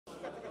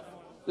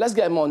Let's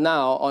get more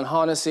now on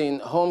harnessing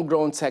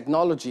homegrown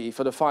technology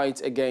for the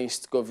fight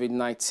against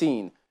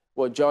COVID-19.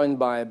 We're joined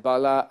by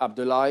Bala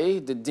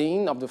Abdullahi, the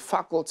Dean of the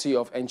Faculty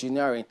of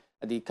Engineering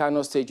at the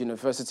Kano State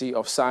University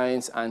of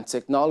Science and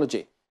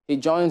Technology. He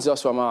joins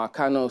us from our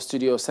Kano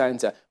Studio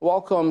Center.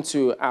 Welcome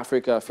to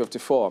Africa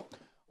 54.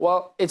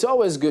 Well, it's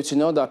always good to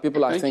know that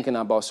people are thinking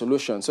about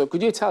solutions. So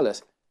could you tell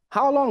us,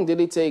 how long did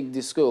it take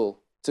the school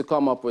to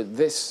come up with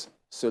this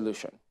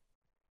solution?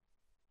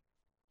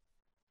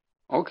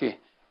 Okay.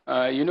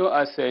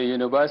 As a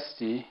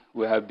university,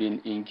 we have been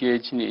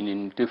engaging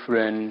in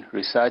different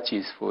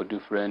researches for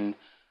different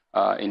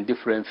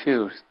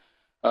fields.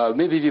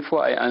 Maybe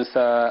before I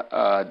answer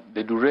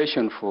the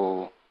duration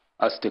for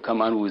us to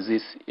come on with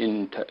these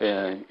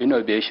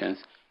innovations,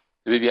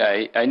 maybe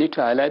I need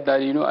to highlight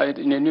that, in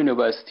a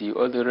university,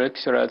 all the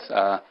lecturers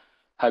are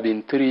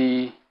having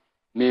three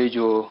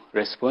major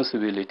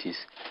responsibilities.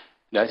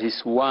 That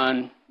is,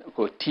 one,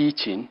 for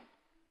teaching,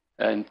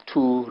 and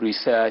two,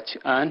 research,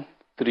 and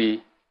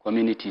three,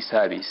 community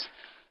service.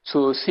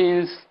 So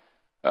since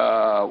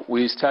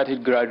we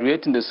started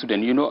graduating the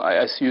student,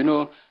 as you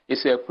know,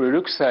 it's a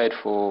prerequisite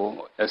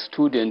for a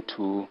student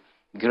to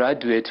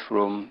graduate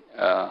from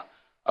a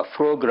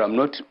program,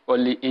 not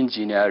only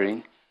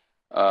engineering,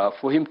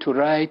 for him to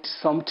write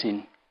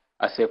something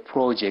as a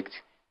project,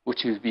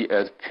 which will be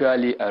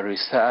purely a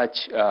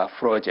research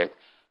project.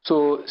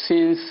 So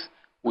since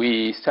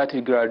we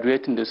started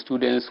graduating the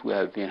students, we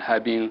have been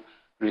having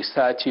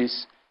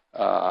researches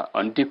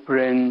on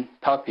different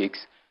topics,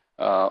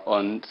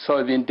 on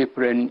solving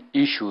different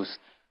issues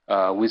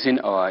within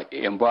our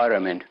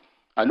environment.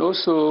 And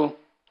also,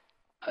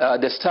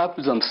 the staff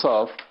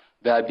themselves,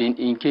 they have been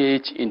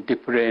engaged in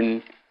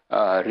different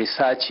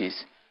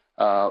researches.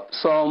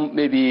 Some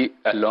maybe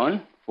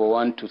alone for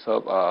one to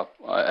solve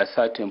a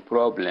certain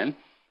problem,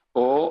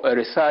 or a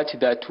research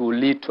that will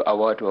lead to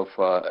award of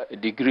a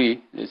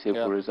degree, let's say,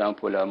 for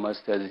example, a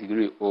master's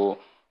degree or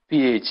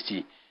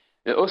PhD.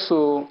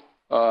 Also,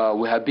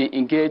 we have been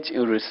engaged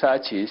in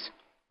researches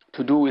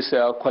to do with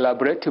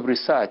collaborative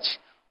research,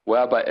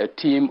 whereby a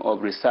team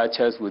of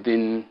researchers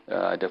within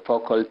the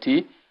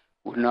faculty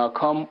will now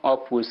come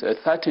up with a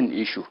certain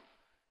issue.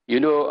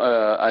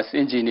 As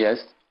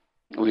engineers,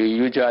 we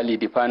usually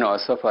define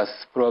ourselves as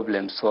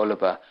problem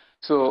solver.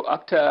 So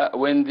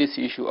when this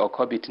issue of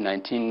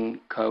COVID-19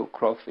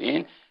 cropped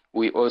in,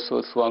 we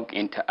also swung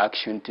into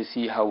action to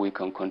see how we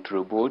can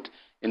contribute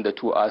in the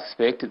two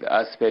aspects, the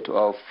aspect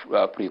of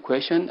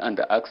precaution and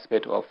the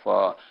aspect of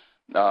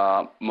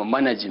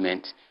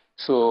management.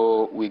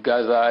 So we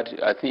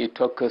gathered, I think it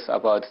took us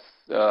about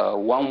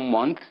 1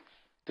 month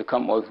to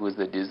come up with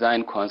the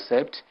design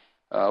concept,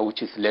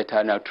 which is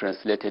later now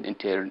translated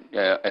into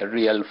a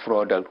real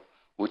product,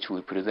 which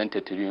we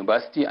presented to the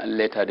university, and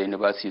later the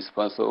university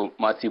sponsored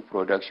massive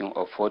production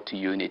of 40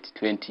 units,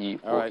 20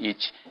 for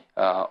each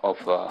of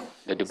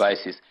the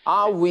devices.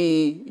 Are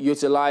we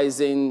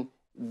utilizing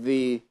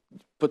the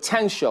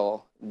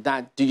potential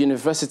that the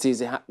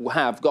universities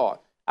have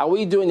got? Are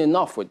we doing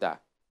enough with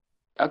that?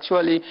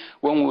 Actually,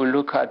 when we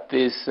look at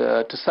this,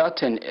 to a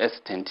certain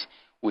extent,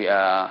 we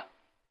are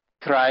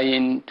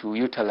trying to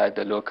utilize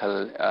the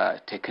local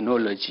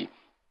technology.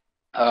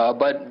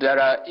 But there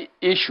are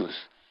issues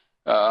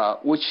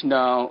which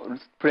now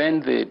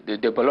prevent the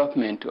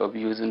development of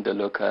using the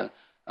local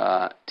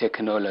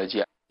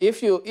technology.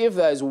 If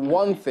there is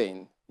one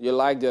thing you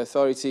like the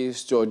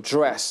authorities to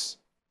address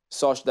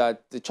such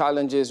that the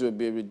challenges will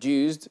be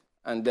reduced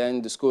and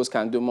then the schools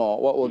can do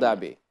more, what will that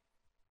be?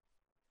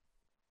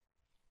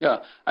 Yeah,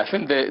 I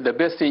think the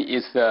best thing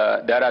is,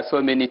 there are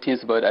so many things,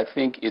 but I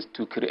think is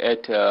to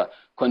create a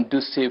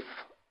conducive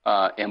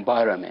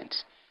environment.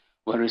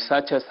 When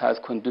researchers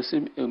have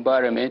conducive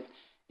environment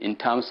in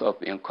terms of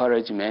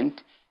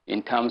encouragement,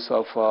 in terms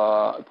of,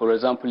 for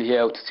example,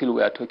 here still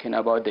we are talking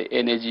about the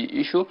energy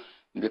issue,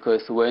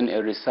 because when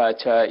a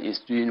researcher is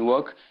doing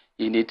work,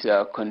 he needs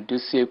a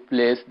conducive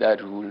place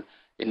that will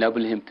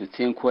enable him to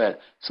think well.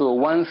 So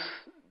once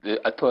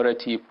the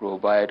authority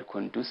provide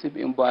conducive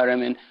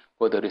environment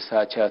for the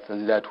researchers,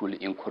 and that will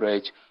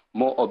encourage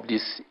more of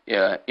this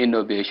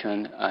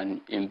innovation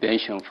and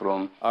invention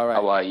from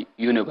our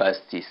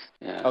universities.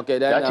 Okay,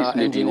 then that is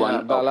maybe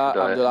one Bala of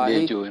the Abdullahi,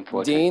 major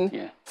important.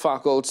 Dean,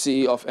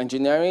 Faculty of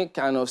Engineering,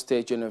 Kano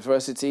State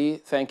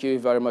University. Thank you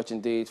very much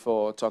indeed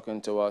for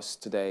talking to us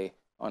today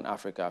on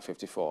Africa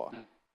 54.